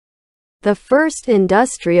The First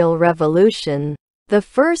Industrial Revolution. The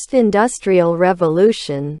First Industrial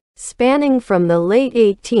Revolution, spanning from the late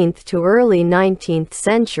 18th to early 19th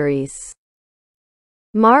centuries,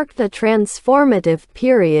 marked a transformative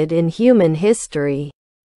period in human history.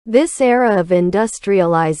 This era of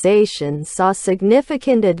industrialization saw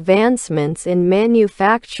significant advancements in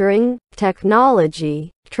manufacturing,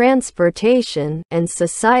 technology, transportation, and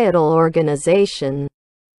societal organization.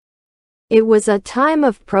 It was a time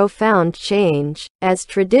of profound change, as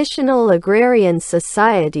traditional agrarian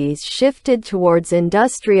societies shifted towards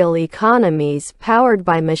industrial economies powered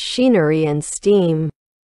by machinery and steam.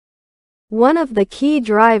 One of the key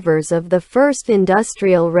drivers of the First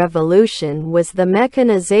Industrial Revolution was the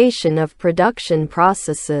mechanization of production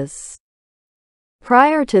processes.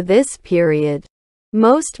 Prior to this period,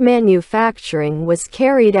 most manufacturing was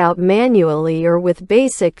carried out manually or with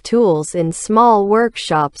basic tools in small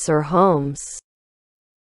workshops or homes.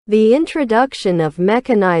 The introduction of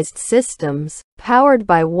mechanized systems, powered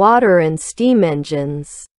by water and steam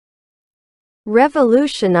engines,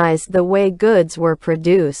 revolutionized the way goods were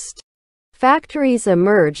produced. Factories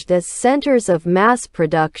emerged as centers of mass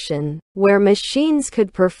production, where machines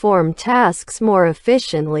could perform tasks more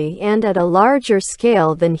efficiently and at a larger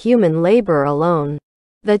scale than human labor alone.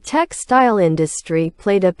 The textile industry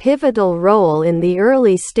played a pivotal role in the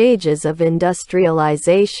early stages of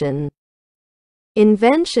industrialization.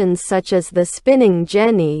 Inventions such as the spinning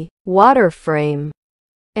jenny, water frame,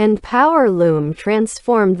 and power loom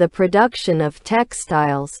transformed the production of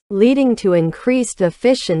textiles, leading to increased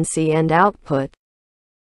efficiency and output.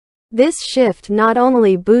 This shift not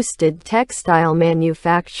only boosted textile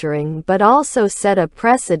manufacturing but also set a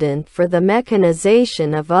precedent for the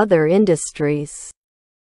mechanization of other industries.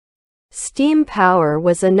 Steam power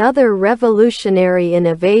was another revolutionary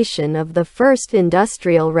innovation of the First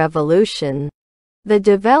Industrial Revolution. The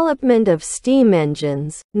development of steam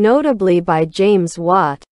engines, notably by James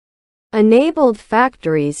Watt, enabled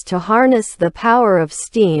factories to harness the power of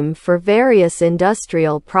steam for various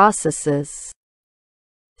industrial processes.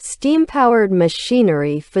 Steam-powered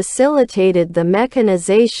machinery facilitated the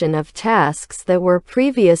mechanization of tasks that were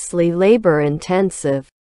previously labor-intensive,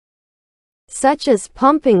 such as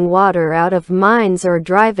pumping water out of mines or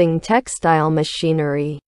driving textile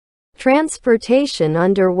machinery. Transportation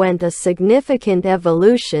underwent a significant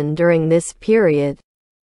evolution during this period.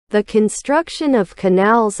 The construction of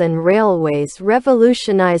canals and railways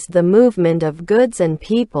revolutionized the movement of goods and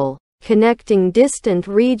people, connecting distant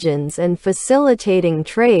regions and facilitating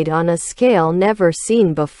trade on a scale never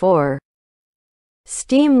seen before.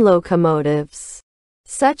 Steam locomotives,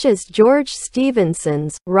 such as George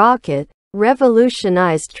Stephenson's rocket,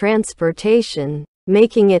 revolutionized transportation,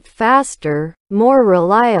 making it faster, more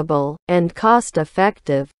reliable, and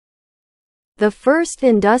cost-effective. The First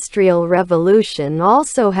Industrial Revolution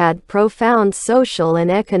also had profound social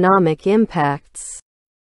and economic impacts.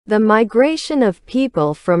 The migration of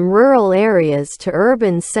people from rural areas to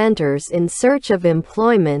urban centers in search of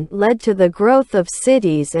employment led to the growth of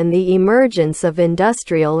cities and the emergence of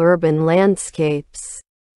industrial urban landscapes.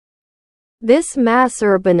 This mass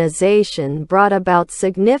urbanization brought about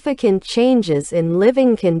significant changes in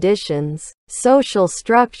living conditions, social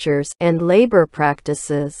structures, and labor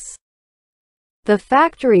practices. The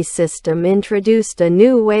factory system introduced a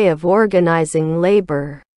new way of organizing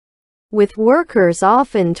labor, with workers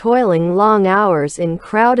often toiling long hours in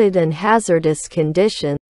crowded and hazardous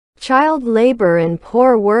conditions. Child labor and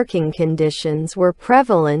poor working conditions were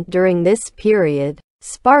prevalent during this period,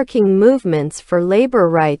 sparking movements for labor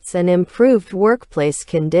rights and improved workplace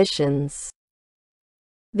conditions.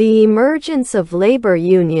 The emergence of labor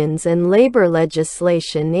unions and labor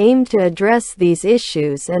legislation aimed to address these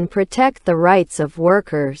issues and protect the rights of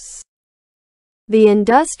workers. The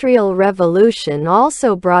Industrial Revolution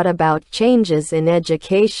also brought about changes in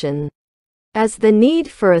education, as the need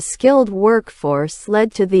for a skilled workforce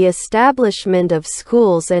led to the establishment of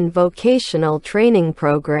schools and vocational training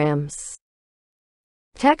programs.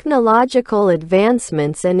 Technological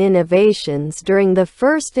advancements and innovations during the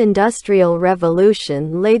First Industrial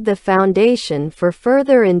Revolution laid the foundation for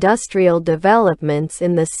further industrial developments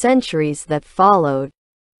in the centuries that followed.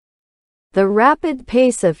 The rapid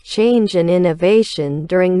pace of change and innovation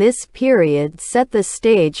during this period set the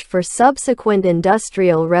stage for subsequent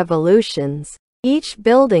industrial revolutions, each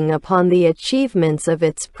building upon the achievements of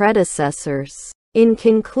its predecessors. In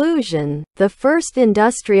conclusion, the First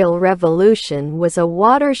Industrial Revolution was a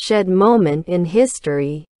watershed moment in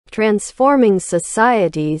history, transforming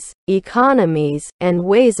societies, economies, and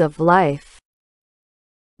ways of life.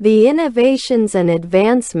 The innovations and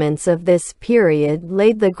advancements of this period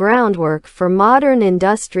laid the groundwork for modern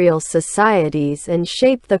industrial societies and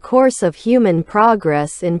shaped the course of human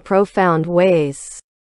progress in profound ways.